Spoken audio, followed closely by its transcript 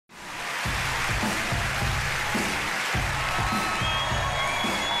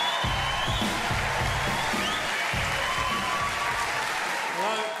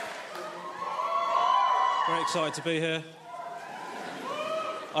excited to be here.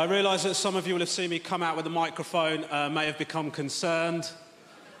 I realise that some of you will have seen me come out with a microphone, may have become concerned.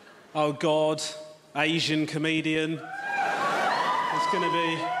 Oh God, Asian comedian. It's going to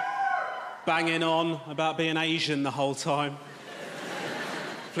be banging on about being Asian the whole time.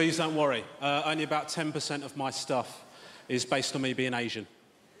 Please don't worry, only about 10% of my stuff is based on me being Asian.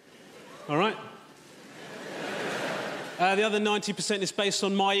 All right? The other 90% is based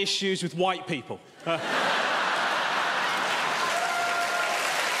on my issues with white people.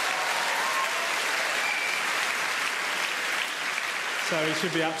 So he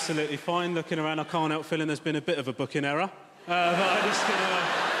should be absolutely fine. Looking around, I can't help feeling there's been a bit of a booking error. But I'm just going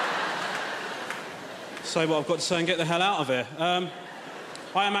to say what I've got to say and get the hell out of here.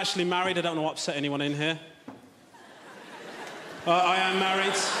 I am actually married. I don't want to upset anyone in here. I am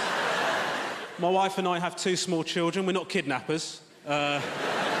married. My wife and I have 2 small children. We're not kidnappers.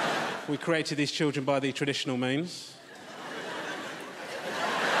 We created these children by the traditional means.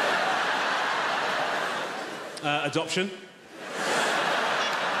 Adoption.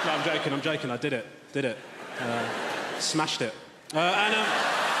 No, I'm joking. I did it. Smashed it. My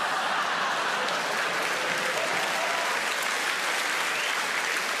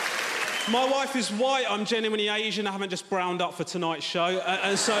wife is white, I'm genuinely Asian, I haven't just browned up for tonight's show.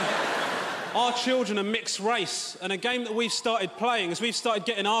 And so our children are mixed race. And a game that we've started playing is we've started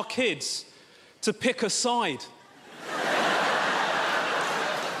getting our kids to pick a side.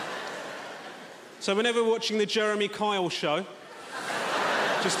 So whenever we're watching the Jeremy Kyle show,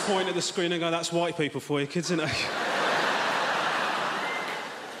 just point at the screen and go, that's white people for you kids, isn't it?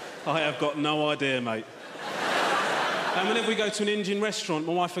 I have got no idea, mate. And whenever we go to an Indian restaurant,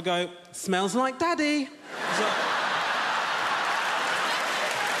 my wife will go, smells like daddy.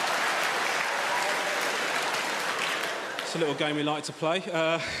 It's a little game we like to play.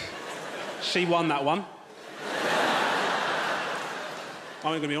 She won that one.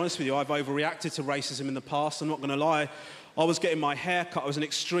 I'm going to be honest with you, I've overreacted to racism in the past, I'm not going to lie. I was getting my hair cut, it was an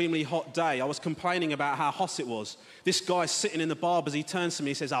extremely hot day. I was complaining about how hot it was. This guy's sitting in the barber's, he turns to me,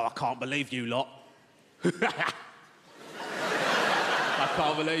 he says, oh, I can't believe you lot. I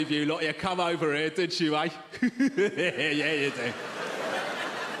can't believe you lot, you come over here, did you, eh? Yeah, you do.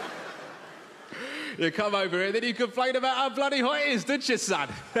 You come over here, then you complain about how bloody hot it is, didn't you, son?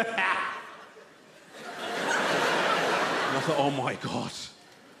 And I thought, oh my God,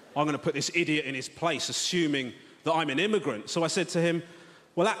 I'm going to put this idiot in his place, assuming that I'm an immigrant. So I said to him,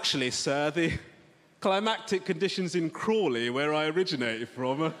 well, actually, sir, the climactic conditions in Crawley, where I originated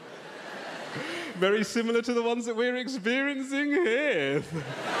from, are very similar to the ones that we're experiencing here.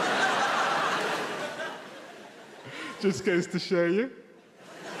 Just goes to show you.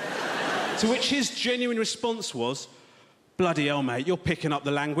 To which his genuine response was, bloody hell, mate, you're picking up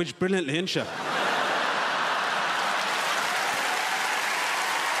the language brilliantly, aren't you?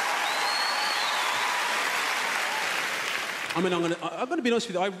 I mean, I'm going to be honest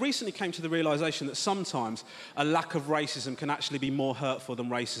with you, I recently came to the realisation that sometimes a lack of racism can actually be more hurtful than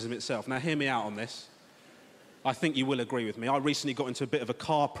racism itself. Now, hear me out on this. I think you will agree with me. I recently got into a bit of a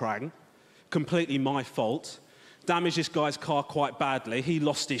car prank, completely my fault, damaged this guy's car quite badly. He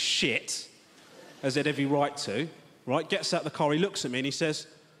lost his shit, as he had every right to, right? Gets out of the car, he looks at me and he says,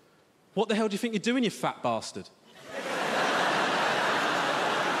 what the hell do you think you're doing, you fat bastard?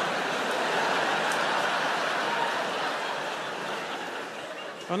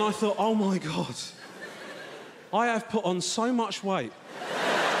 And I thought, oh my God, I have put on so much weight.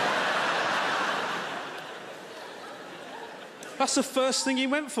 That's the first thing he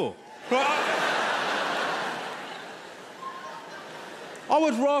went for. Right? I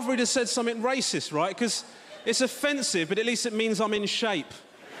would rather he'd have said something racist, right? Because it's offensive, but at least it means I'm in shape.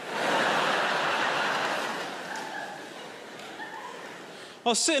 I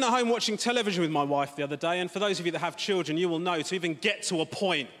was sitting at home watching television with my wife the other day, and for those of you that have children, you will know to even get to a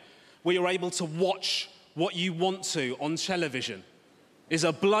point where you're able to watch what you want to on television is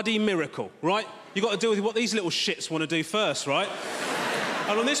a bloody miracle, right? You've got to deal with what these little shits want to do first, right?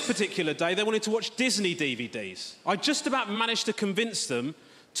 And on this particular day, they wanted to watch Disney DVDs. I just about managed to convince them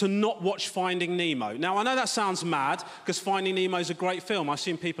to not watch Finding Nemo. Now, I know that sounds mad, because Finding Nemo is a great film. I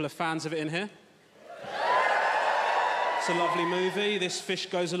assume people are fans of it in here. It's a lovely movie. This fish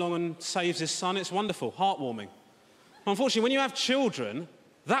goes along and saves his son. It's wonderful, heartwarming. Unfortunately, when you have children,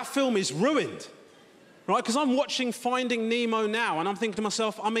 that film is ruined, right? Because I'm watching Finding Nemo now, and I'm thinking to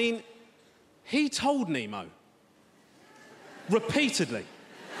myself, I mean, he told Nemo repeatedly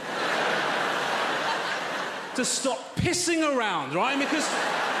to stop pissing around, right? Because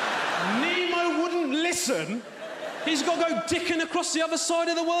Nemo wouldn't listen. He's got to go dicking across the other side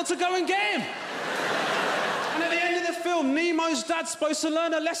of the world to go and get him. film, Nemo's dad's supposed to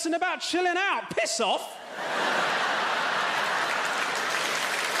learn a lesson about chilling out. Piss off.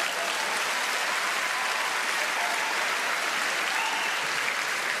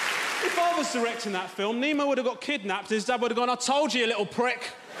 If I was directing that film, Nemo would have got kidnapped, his dad would have gone, I told you, you little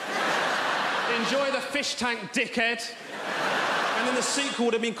prick. Enjoy the fish tank, dickhead. And then the sequel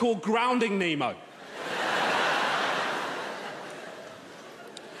would have been called Grounding Nemo.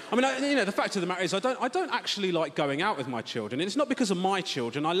 I mean, you know, the fact of the matter is I don't actually like going out with my children. And it's not because of my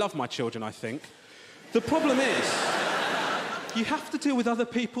children. I love my children, I think. The problem is, you have to deal with other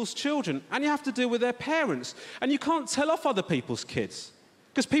people's children, and you have to deal with their parents. And you can't tell off other people's kids,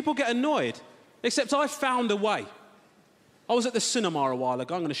 because people get annoyed. Except I found a way. I was at the cinema a while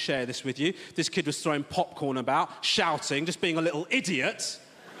ago. I'm going to share this with you. This kid was throwing popcorn about, shouting, just being a little idiot.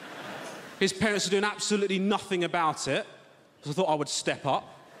 His parents were doing absolutely nothing about it. So I thought I would step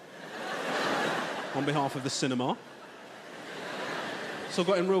up on behalf of the cinema. So I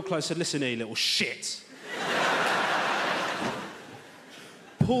got in real close and said, listen here, you little shit.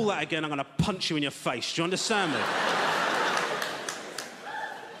 Pull that again, I'm going to punch you in your face. Do you understand me?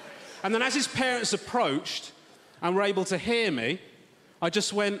 And then as his parents approached and were able to hear me, I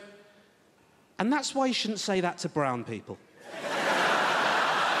just went, and that's why you shouldn't say that to brown people.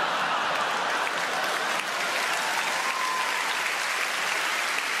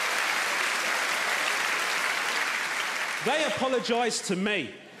 They apologised to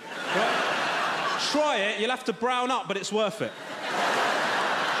me. Right? Try it, you'll have to brown up, but it's worth it.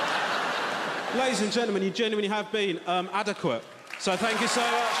 Ladies and gentlemen, you genuinely have been adequate. So thank you so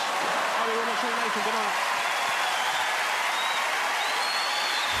much. Romesh Ranganathan, good night.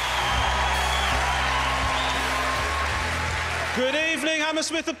 Good evening,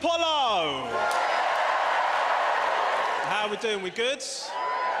 Hammersmith Apollo. How are we doing? We good?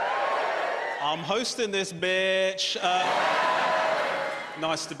 I'm hosting this bitch.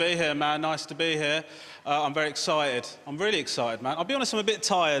 Nice to be here, man. Nice to be here. I'm very excited. I'm really excited, man. I'll be honest, I'm a bit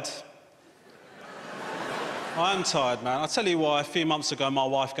tired. I am tired, man. I'll tell you why. A few months ago, my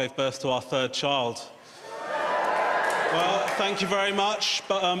wife gave birth to our third child. Well, thank you very much,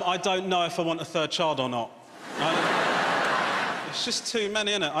 but I don't know if I want a third child or not. It's just too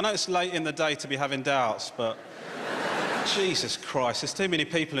many, innit? I know it's late in the day to be having doubts, but Jesus Christ, there's too many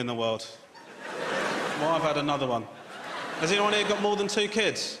people in the world. Well, I've had another one. Has anyone here got more than 2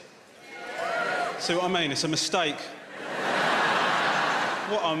 kids? See what I mean? It's a mistake.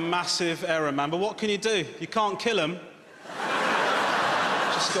 What a massive error, man. But what can you do? You can't kill them.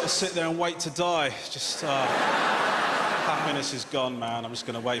 Just got to sit there and wait to die. Just, happiness is gone, man. I'm just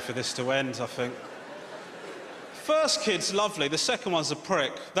going to wait for this to end, I think. First kid's lovely. The second one's a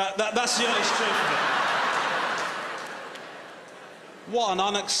prick. That's the honest truth of it. What an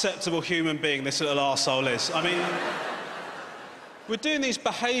unacceptable human being this little arsehole is. I mean, we're doing these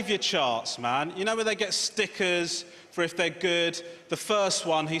behaviour charts, man. You know where they get stickers for if they're good. The first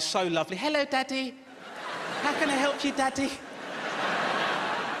one, he's so lovely. Hello, Daddy. How can I help you, Daddy?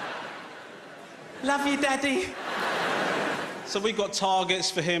 Love you, Daddy. So we got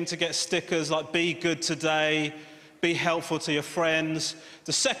targets for him to get stickers like be good today, be helpful to your friends.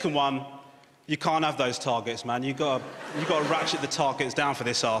 The second one, you can't have those targets, man. You've got to ratchet the targets down for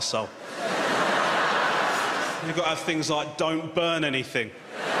this arsehole. You've got to have things like don't burn anything.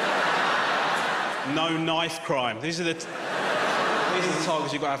 No knife crime. These are the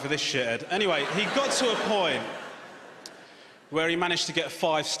targets you've got to have for this shithead. Anyway, he got to a point where he managed to get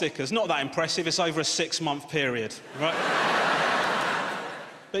 5 stickers. Not that impressive, it's over a 6-month period, right?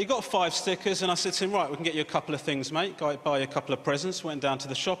 But he got 5 stickers, and I said to him, right, we can get you a couple of things, mate. Go buy you a couple of presents. Went down to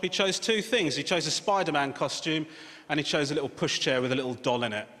the shop. He chose 2 things. He chose a Spider-Man costume, and he chose a little pushchair with a little doll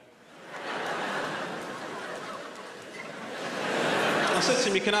in it. I said to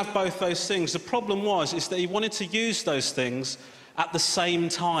him, you can have both those things. The problem is that he wanted to use those things at the same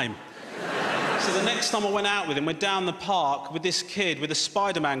time. So the next time I went out with him, we're down the park with this kid with a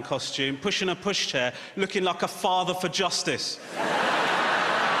Spider-Man costume, pushing a pushchair, looking like a father for justice.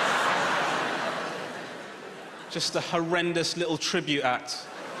 Just a horrendous little tribute act.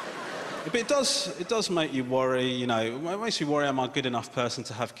 But it does make you worry, you know. It makes me worry, am I a good enough person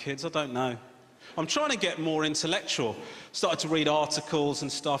to have kids? I don't know. I'm trying to get more intellectual. Started to read articles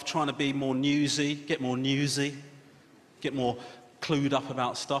and stuff, trying to be more newsy, get more clued up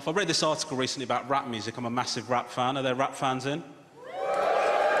about stuff. I read this article recently about rap music. I'm a massive rap fan. Are there rap fans in?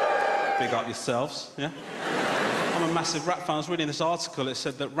 Big up yourselves, yeah? I'm a massive rap fan. I was reading this article. It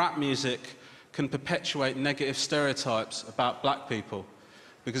said that rap music can perpetuate negative stereotypes about black people.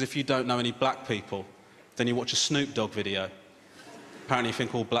 Because if you don't know any black people, then you watch a Snoop Dogg video. Apparently you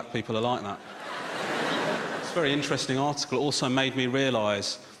think all black people are like that. It's It's a very interesting article. It also made me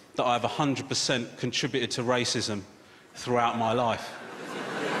realise that I've 100% contributed to racism throughout my life.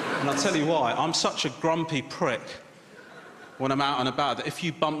 And I'll tell you why. I'm such a grumpy prick when I'm out and about that if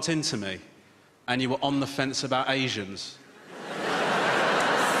you bumped into me and you were on the fence about Asians,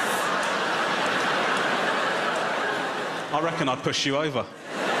 I reckon I'd push you over.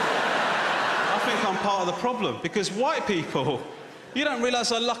 I think I'm part of the problem, because white people, you don't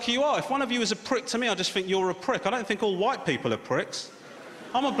realise how lucky you are. If one of you is a prick to me, I just think you're a prick. I don't think all white people are pricks.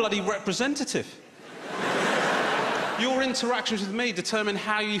 I'm a bloody representative. Your interactions with me determine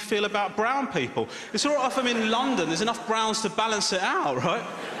how you feel about brown people. It's all right if I'm in London, there's enough browns to balance it out, right?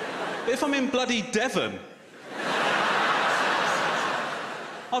 But if I'm in bloody Devon,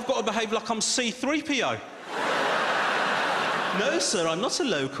 I've got to behave like I'm C3PO. No, sir, I'm not a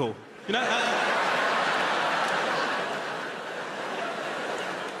local. You know?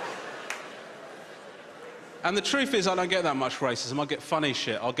 And the truth is, I don't get that much racism. I get funny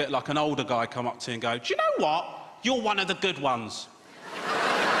shit. I'll get like an older guy come up to you and go, do you know what? You're one of the good ones.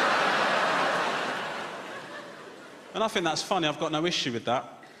 And I think that's funny. I've got no issue with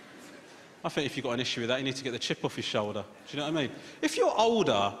that. I think if you've got an issue with that, you need to get the chip off your shoulder. Do you know what I mean? If you're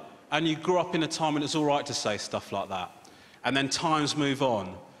older and you grew up in a time when it's all right to say stuff like that, and then times move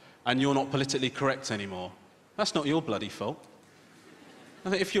on and you're not politically correct anymore, that's not your bloody fault.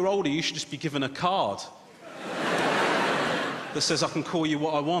 I think if you're older, you should just be given a card that says I can call you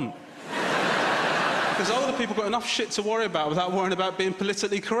what I want. Because older people got enough shit to worry about without worrying about being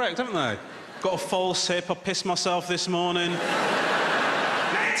politically correct, haven't they? Got a false hip, I pissed myself this morning.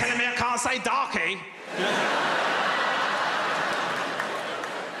 Now you're telling me I can't say darky? Yeah.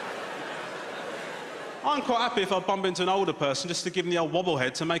 I'm quite happy if I bump into an older person just to give them the old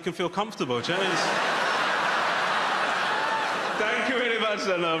wobblehead to make them feel comfortable, do you know? Thank you very much,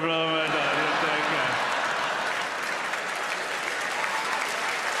 hello, bro. Thank you.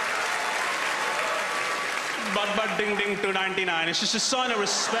 But ding ding 299. It's just a sign of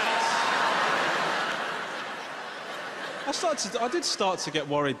respect. I did start to get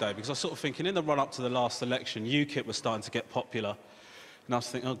worried though, because I was sort of thinking in the run up to the last election, UKIP was starting to get popular, and I was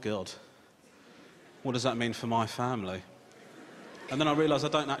thinking, oh God, what does that mean for my family? And then I realised I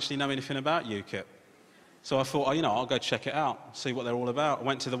don't actually know anything about UKIP. So I thought, oh, you know, I'll go check it out, see what they're all about. I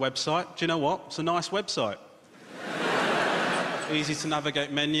went to the website. Do you know what? It's a nice website. Easy to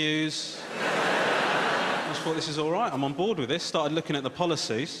navigate menus. I just thought, this is all right. I'm on board with this. Started looking at the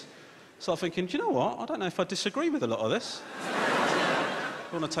policies. Started thinking, do you know what? I don't know if I disagree with a lot of this. I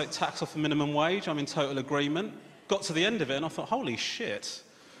want to take tax off the minimum wage. I'm in total agreement. Got to the end of it and I thought, holy shit.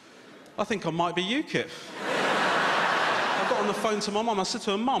 I think I might be UKIP. I got on the phone to my mum. I said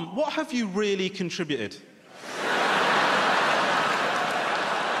to her, Mum, what have you really contributed?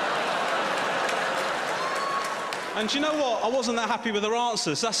 And do you know what? I wasn't that happy with her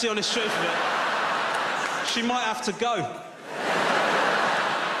answers. That's the honest truth of it. She might have to go.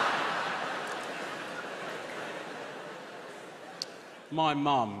 My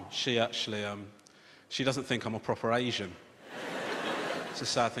mum, she actually, she doesn't think I'm a proper Asian. It's a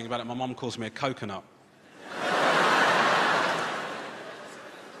sad thing about it. My mum calls me a coconut.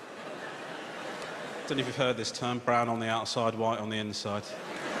 Don't know if you've heard this term, brown on the outside, white on the inside. So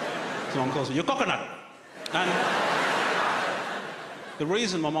my mum calls me, you're coconut. And the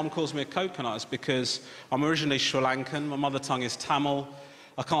reason my mum calls me a coconut is because I'm originally Sri Lankan, my mother tongue is Tamil,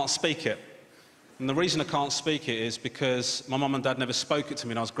 I can't speak it. And the reason I can't speak it is because my mum and dad never spoke it to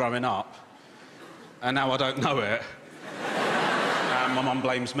me when I was growing up, and now I don't know it. And my mum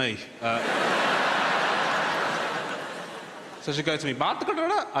blames me. So she'll go to me, I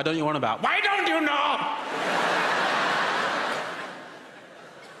don't know you want about. Why don't you know?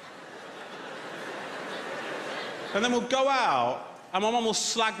 And then we'll go out, and my mum will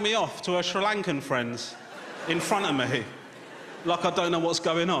slag me off to her Sri Lankan friends in front of me, like I don't know what's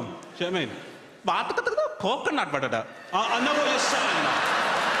going on. Do you know what I mean? Coconut. I know what you're saying now.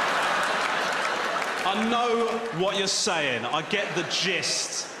 I know what you're saying. I get the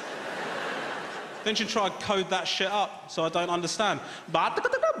gist. Then you try and code that shit up, so I don't understand. Bounty. I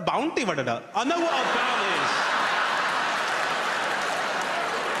know what a bounty is.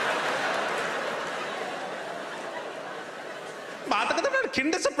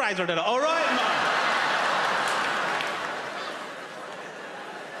 Kinder surprise. All right, man.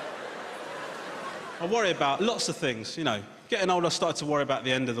 I worry about lots of things, you know. Getting older, I started to worry about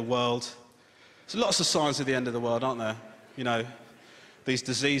the end of the world. There's lots of signs of the end of the world, aren't there? You know, these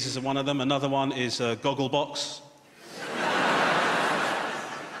diseases are one of them. Another one is Gogglebox.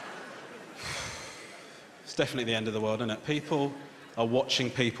 It's definitely the end of the world, isn't it? People are watching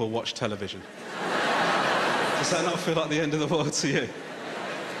people watch television. Does that not feel like the end of the world to you?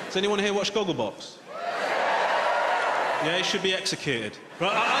 Does anyone here watch Gogglebox? Yeah, he should be executed. Right,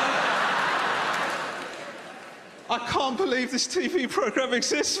 I can't believe this TV programme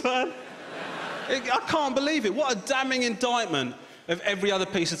exists, man. I can't believe it. What a damning indictment of every other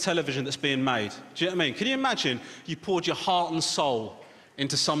piece of television that's being made. Do you know what I mean? Can you imagine you poured your heart and soul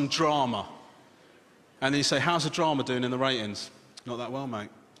into some drama, and then you say, how's the drama doing in the ratings? Not that well, mate.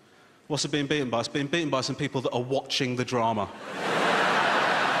 What's it being beaten by? It's being beaten by some people that are watching the drama.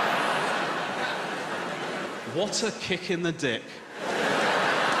 What a kick in the dick.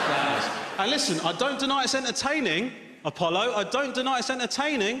 That is. And listen, I don't deny it's entertaining, Apollo. I don't deny it's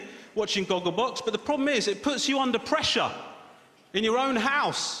entertaining watching Gogglebox, but the problem is it puts you under pressure in your own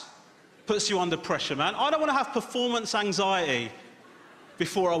house. Puts you under pressure, man. I don't want to have performance anxiety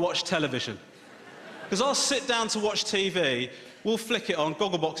before I watch television. Because I'll sit down to watch TV, we'll flick it on,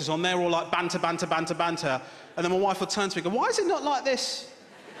 Gogglebox is on, they're all like banter, banter, banter, banter, and then my wife will turn to me and go, why is it not like this?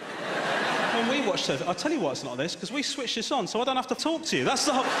 When we watch television, I'll tell you why it's not like this, because we switch this on, so I don't have to talk to you. That's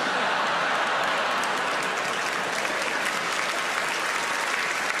the whole...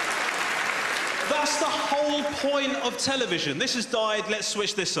 That's the whole point of television. This has died, let's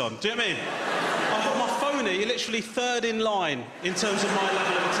switch this on. Do you know what I mean? I've got my phone here, you're literally third in line in terms of my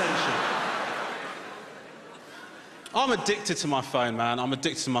level of attention. I'm addicted to my phone, man. I'm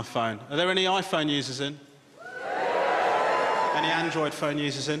addicted to my phone. Are there any iPhone users in? Any Android phone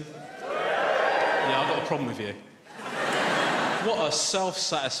users in? Yeah, I've got a problem with you. What a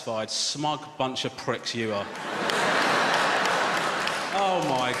self-satisfied, smug bunch of pricks you are. Oh,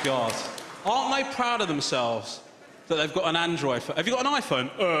 my God. Aren't they proud of themselves that they've got an Android phone? Have you got an iPhone?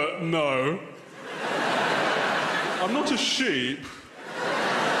 No. I'm not a sheep.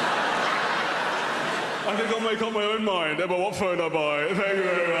 I think I'll make up my own mind about what phone I buy. Thank you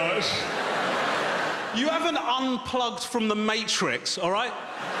very much. You haven't unplugged from the Matrix, all right?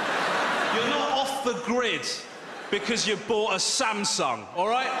 You're not off the grid because you bought a Samsung, all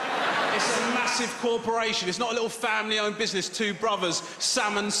right? It's a massive corporation. It's not a little family-owned business. Two brothers,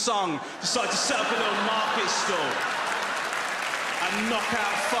 Sam and Sung, decided to set up a little market stall and knock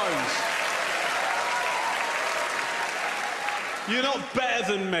out phones. You're not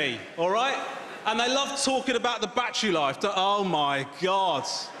better than me, all right? And they love talking about the battery life. Oh, my God.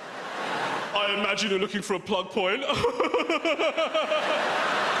 I imagine you're looking for a plug point.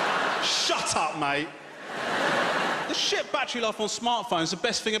 Shut up, mate. The shit battery life on smartphones is the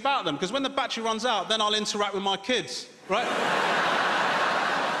best thing about them, because when the battery runs out, then I'll interact with my kids, right?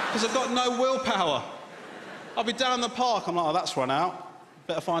 Because I've got no willpower. I'll be down the park, I'm like, oh, that's run out.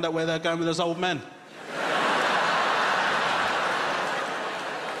 Better find out where they're going with those old men.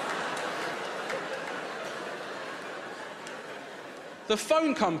 The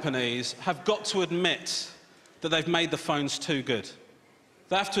phone companies have got to admit that they've made the phones too good.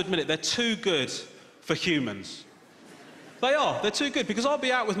 They have to admit it, they're too good for humans. They are, they're too good, because I'll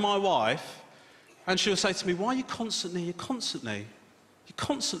be out with my wife and she'll say to me, why are you constantly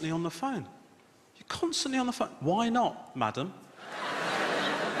on the phone? You're constantly on the phone. Why not, madam?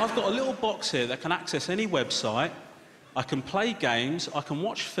 I've got a little box here that can access any website, I can play games, I can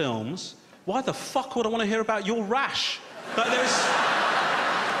watch films. Why the fuck would I want to hear about your rash? But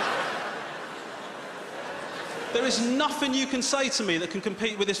there is nothing you can say to me that can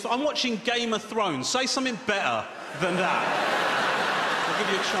compete with this. I'm watching Game of Thrones. Say something better than that. I'll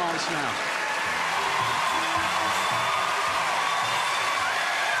give you a chance now.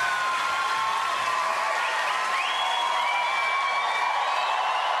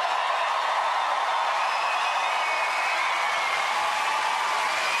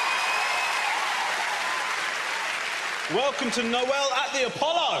 Welcome to Noel at the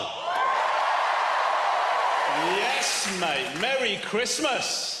Apollo. Yes, mate. Merry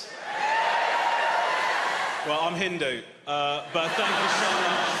Christmas. Well, I'm Hindu, but thank you so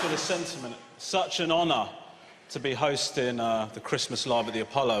much for the sentiment. Such an honour to be hosting the Christmas Live at the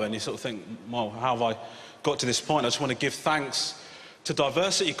Apollo, and you sort of think, well, how have I got to this point? I just want to give thanks to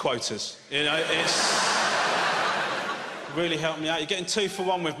diversity quotas. You know, it's really helped me out. You're getting 2 for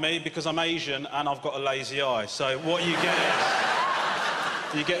 1 with me because I'm Asian and I've got a lazy eye. So what you get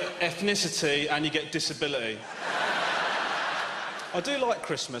is you get ethnicity and you get disability. I do like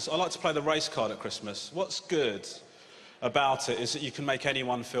Christmas. I like to play the race card at Christmas. What's good about it is that you can make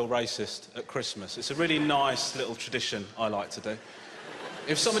anyone feel racist at Christmas. It's a really nice little tradition I like to do.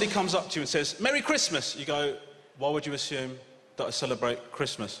 If somebody comes up to you and says, Merry Christmas, you go, why would you assume that I celebrate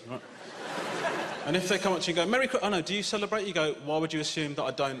Christmas? Right? And if they come up to you and go, Merry Christmas, oh no, do you celebrate? You go, why would you assume that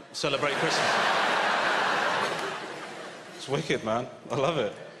I don't celebrate Christmas? It's wicked, man. I love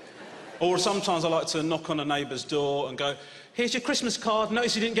it. Or sometimes I like to knock on a neighbour's door and go, here's your Christmas card.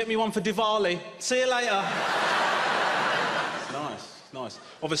 Notice you didn't get me one for Diwali. See you later. It's nice, nice.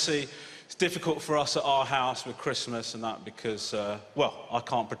 Obviously, it's difficult for us at our house with Christmas and that because, well, I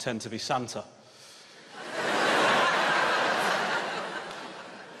can't pretend to be Santa.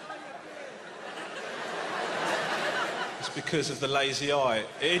 It's because of the lazy eye.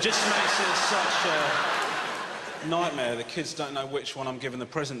 It just makes it such a nightmare. The kids don't know which one I'm giving the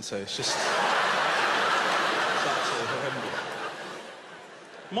present to. It's just... it's absolutely horrendous.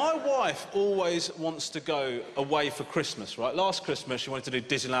 My wife always wants to go away for Christmas, right? Last Christmas, she wanted to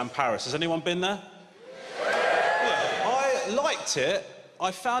do Disneyland Paris. Has anyone been there? Yeah. I liked it.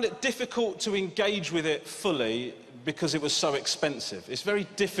 I found it difficult to engage with it fully because it was so expensive. It's very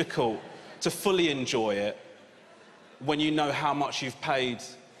difficult to fully enjoy it when you know how much you've paid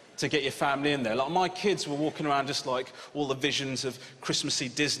to get your family in there. Like, my kids were walking around just like all the visions of Christmassy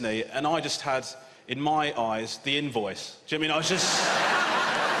Disney, and I just had, in my eyes, the invoice. Do you know what I mean? I was just...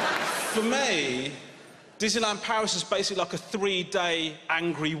 For me, Disneyland Paris is basically like a 3-day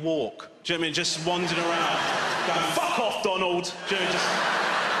angry walk. Do you know what I mean? Just wandering around, going, fuck off, Donald! Do you know what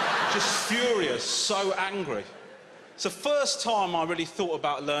I mean? Just furious, so angry. It's the first time I really thought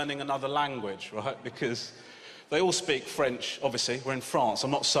about learning another language, right? Because they all speak French, obviously. We're in France.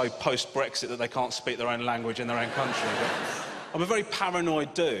 I'm not so post-Brexit that they can't speak their own language in their own country. But I'm a very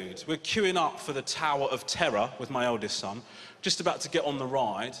paranoid dude. We're queuing up for the Tower of Terror with my eldest son. Just about to get on the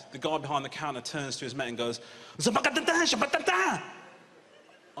ride. The guy behind the counter turns to his mate and goes, I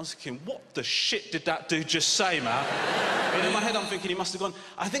was thinking, what the shit did that dude just say, man? And in my head, I'm thinking he must have gone,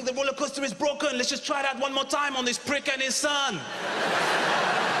 I think the roller coaster is broken. Let's just try that one more time on this prick and his son.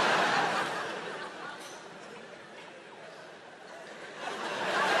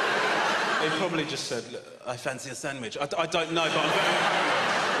 He probably just said, look, I fancy a sandwich. I don't know, but I'm very paranoid.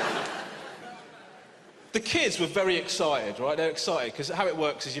 The kids were very excited, right? They're excited, because how it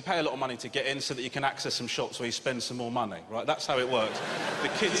works is you pay a lot of money to get in so that you can access some shops where you spend some more money, right? That's how it works. The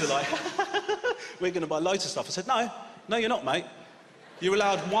kids are like, we're going to buy loads of stuff. I said, no, you're not, mate. You're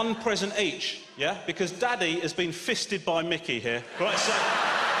allowed one present each, yeah? Because Daddy has been fisted by Mickey here, right? So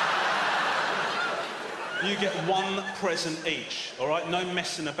you get one present each, all right? No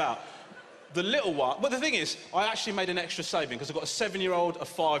messing about. The little one... But the thing is, I actually made an extra saving because I've got a 7-year-old, a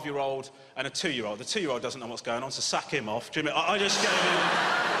 5-year-old and a 2-year-old. The 2-year-old doesn't know what's going on, so sack him off. Do you know what I mean?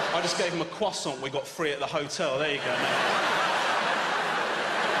 I just gave him a croissant we got free at the hotel. There you go, mate.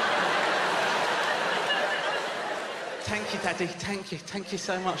 Thank you, Daddy. Thank you. Thank you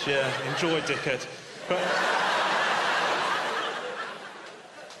so much. Yeah, enjoy, dickhead. But...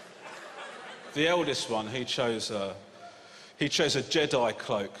 the eldest one, he chose a Jedi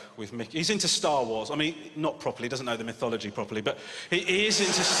cloak with Mickey. He's into Star Wars. I mean, not properly, he doesn't know the mythology properly, but he is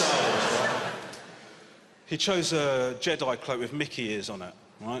into Star Wars, right? He chose a Jedi cloak with Mickey ears on it,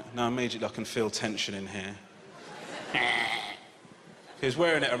 right? Now, immediately I can feel tension in here. He was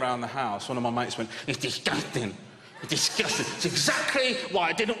wearing it around the house. One of my mates went, it's disgusting. It's disgusting. It's exactly why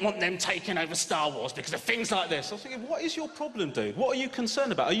I didn't want them taking over Star Wars, because of things like this. I was thinking, what is your problem, dude? What are you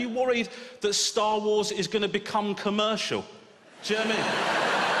concerned about? Are you worried that Star Wars is going to become commercial? Do you know what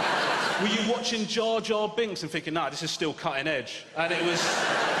I mean? Were you watching Jar Jar Binks and thinking, nah, this is still cutting edge? And it was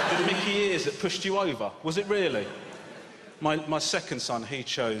the Mickey ears that pushed you over? Was it really? My second son, he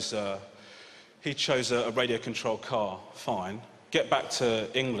chose a radio-controlled car. Fine. Get back to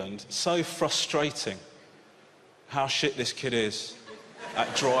England. So frustrating how shit this kid is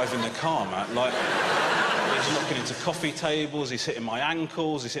at driving the car, man. Like, he's knocking into coffee tables, he's hitting my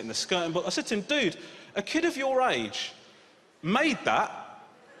ankles, he's hitting the skirting board. I said to him, dude, a kid of your age made that.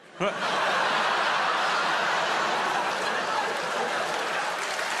 Right.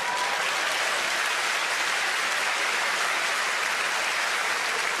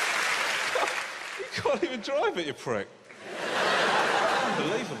 You can't even drive it, you prick.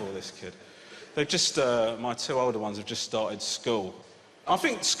 Unbelievable, this kid. They've just, my 2 older ones have just started school. I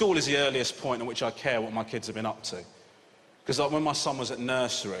think school is the earliest point at which I care what my kids have been up to. Because like, when my son was at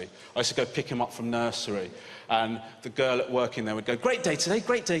nursery, I used to go pick him up from nursery, and the girl at working there would go, great day today,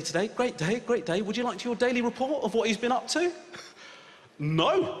 great day today, great day, great day. Would you like your daily report of what he's been up to?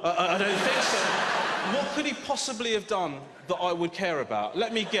 No, I don't think so. What could he possibly have done that I would care about?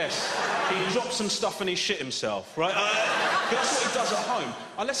 Let me guess. He dropped some stuff and he shit himself, right? That's what he does at home.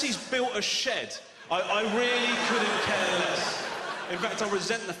 Unless he's built a shed, I really couldn't care less. In fact, I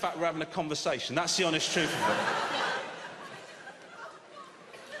resent the fact we're having a conversation. That's the honest truth of it.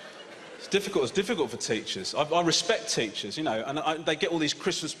 It's difficult for teachers. I respect teachers, you know, and they get all these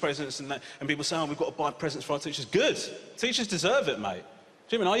Christmas presents and people say, oh, we've got to buy presents for our teachers. Good. Teachers deserve it, mate.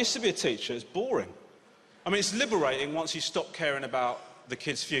 Do you know what I mean? I used to be a teacher, it's boring. I mean, it's liberating once you stop caring about the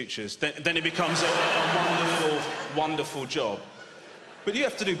kids' futures. Then it becomes a wonderful, wonderful job. But you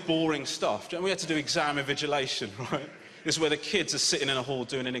have to do boring stuff. Do you know, we had to do exam invigilation, right? This is where the kids are sitting in a hall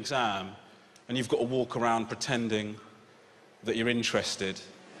doing an exam, and you've got to walk around pretending that you're interested,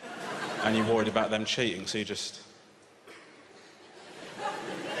 and you're worried about them cheating, so you just...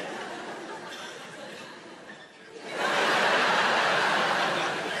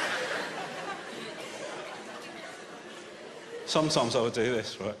 Sometimes I would do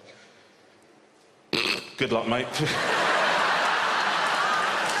this, right? Good luck, mate.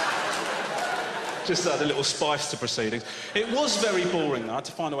 Just add a little spice to proceedings. It was very boring, though. I had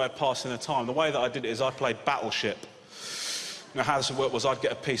to find a way of passing the time. The way that I did it is I played Battleship. You know, how this would work was I'd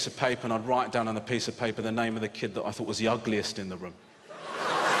get a piece of paper and I'd write down on the piece of paper the name of the kid that I thought was the ugliest in the room.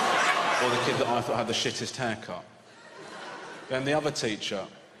 Or the kid that I thought had the shittest haircut. Then the other teacher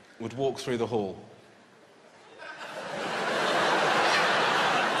would walk through the hall.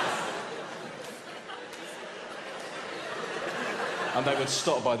 And they would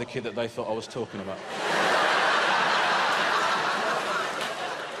stop by the kid that they thought I was talking about.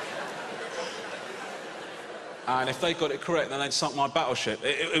 And if they got it correct, then they'd sunk my battleship.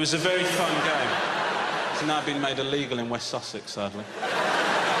 It was a very fun game. It's now been made illegal in West Sussex, sadly.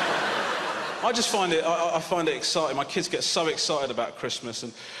 I just find it, I find it exciting. My kids get so excited about Christmas,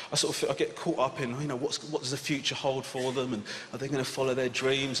 and I get caught up in, you know, what does the future hold for them, and are they going to follow their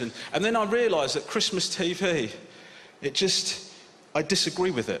dreams? And then I realise that Christmas TV, I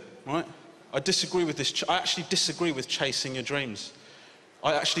disagree with it, right? I disagree with this. I actually disagree with chasing your dreams.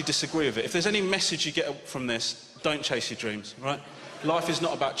 I actually disagree with it. If there's any message you get from this, don't chase your dreams, right? Life is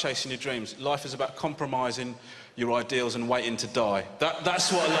not about chasing your dreams. Life is about compromising your ideals and waiting to die.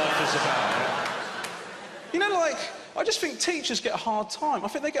 That's what life is about, right? You know, like, I just think teachers get a hard time. I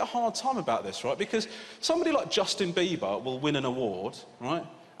think they get a hard time about this, right? Because somebody like Justin Bieber will win an award, right?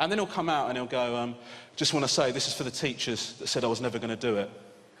 And then he'll come out and he'll go, just want to say this is for the teachers that said I was never going to do it.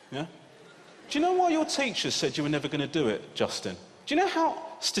 Yeah? Do you know why your teachers said you were never going to do it, Justin? Do you know how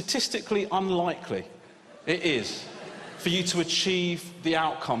statistically unlikely it is for you to achieve the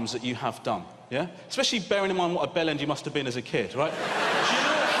outcomes that you have done? Yeah? Especially bearing in mind what a bellend you must have been as a kid, right? Do you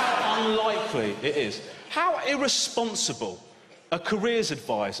know how unlikely it is? How irresponsible a careers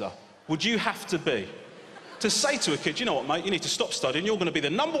advisor would you have to be to say to a kid, you know what, mate, you need to stop studying, you're going to be the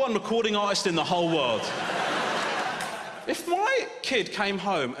 #1 recording artist in the whole world. If my kid came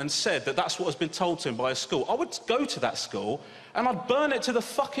home and said that that's what has been told to him by a school, I would go to that school and I'd burn it to the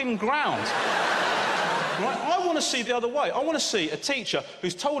fucking ground. Right? I want to see the other way. I want to see a teacher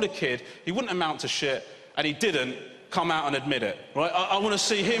who's told a kid he wouldn't amount to shit and he didn't come out and admit it. Right? I want to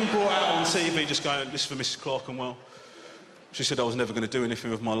see him brought out on TV just going, this is for Mrs. Clerkenwell. She said I was never going to do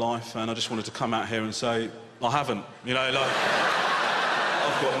anything with my life, and I just wanted to come out here and say, I haven't. You know, like,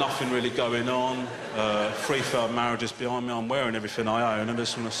 I've got nothing really going on. 3 failed marriages behind me. I'm wearing everything I own, and I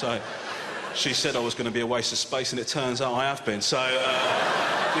just want to say, she said I was going to be a waste of space, and it turns out I have been. So,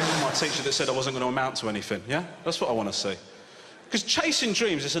 this is my teacher that said I wasn't going to amount to anything, yeah? That's what I want to see. Because chasing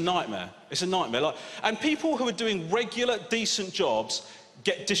dreams is a nightmare. It's a nightmare. Like, and people who are doing regular, decent jobs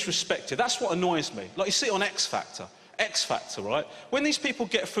get disrespected. That's what annoys me. Like, you see it on X Factor. X Factor, right? When these people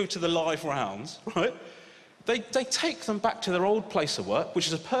get through to the live rounds, right, they take them back to their old place of work, which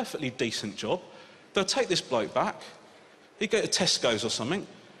is a perfectly decent job. They'll take this bloke back. He'll go to Tesco's or something,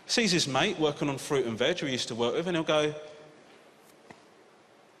 sees his mate working on fruit and veg who he used to work with, and he'll go,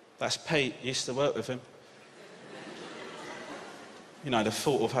 that's Pete, you used to work with him. You know, the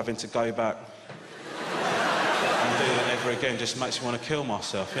thought of having to go back and do that ever again just makes me want to kill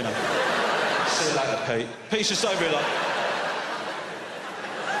myself, you know. See you later, Pete. Pete's just over here like...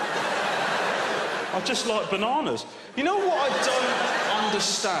 I just like bananas. You know what I don't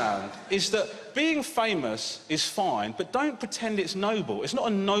understand is that being famous is fine, but don't pretend it's noble. It's not a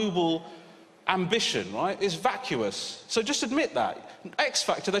noble ambition, right? It's vacuous. So just admit that. X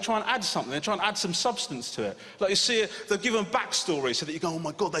Factor, they try and add something. They try and add some substance to it. Like you see it, they'll give them backstory so that you go, oh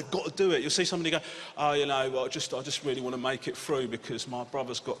my God, they've got to do it. You'll see somebody go, oh, you know, well, I just really want to make it through because my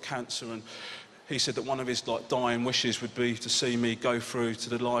brother's got cancer and he said that one of his dying wishes would be to see me go through to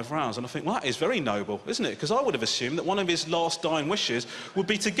the live rounds. And I think, well, that is very noble, isn't it? Because I would have assumed that one of his last dying wishes would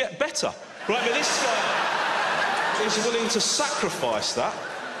be to get better. Right, but this guy is willing to sacrifice that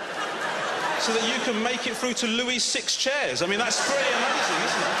so that you can make it through to Louis VI chairs. I mean, that's pretty amazing,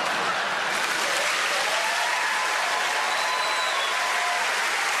 isn't it?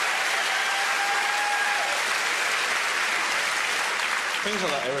 Things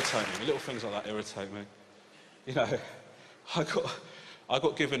like that irritate me. Little things like that irritate me. You know, I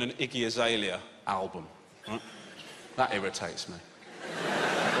got given an Iggy Azalea album. Right? That irritates me.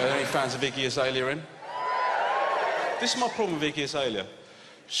 Are there any fans of Iggy Azalea in? This is my problem with Iggy Azalea.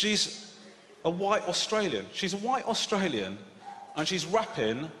 She's a white Australian. She's a white Australian, and she's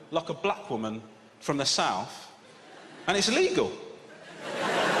rapping like a black woman from the south, and it's illegal.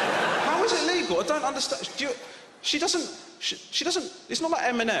 How is it legal? I don't understand. She doesn't, it's not like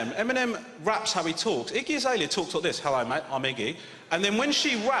Eminem. Eminem raps how he talks. Iggy Azalea talks like this: hello, mate, I'm Iggy. And then when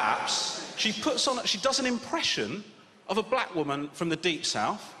she raps, she does an impression of a black woman from the deep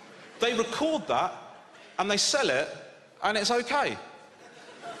south. They record that, and they sell it, and it's okay.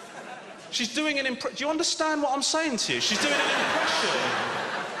 She's doing an impression. Do you understand what I'm saying to you? She's doing an impression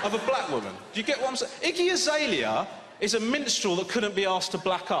of a black woman. Do you get what I'm saying? Iggy Azalea is a minstrel that couldn't be asked to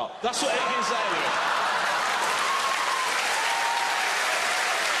black up. That's what Iggy Azalea is.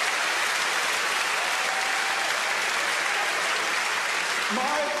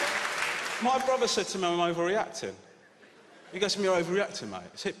 My brother said to me I'm overreacting. He goes to me, you're overreacting, mate.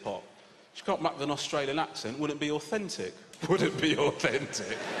 It's hip-hop. She can't rap with an Australian accent. Wouldn't be authentic. Wouldn't be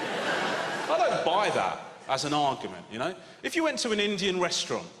authentic. I don't buy that as an argument, you know? If you went to an Indian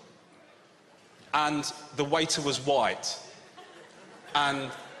restaurant and the waiter was white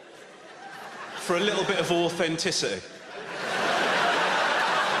and for a little bit of authenticity,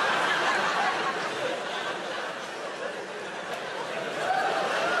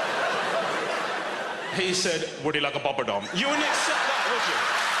 he said, would you like a poppadom? You wouldn't accept that, would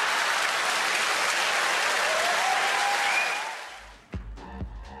you?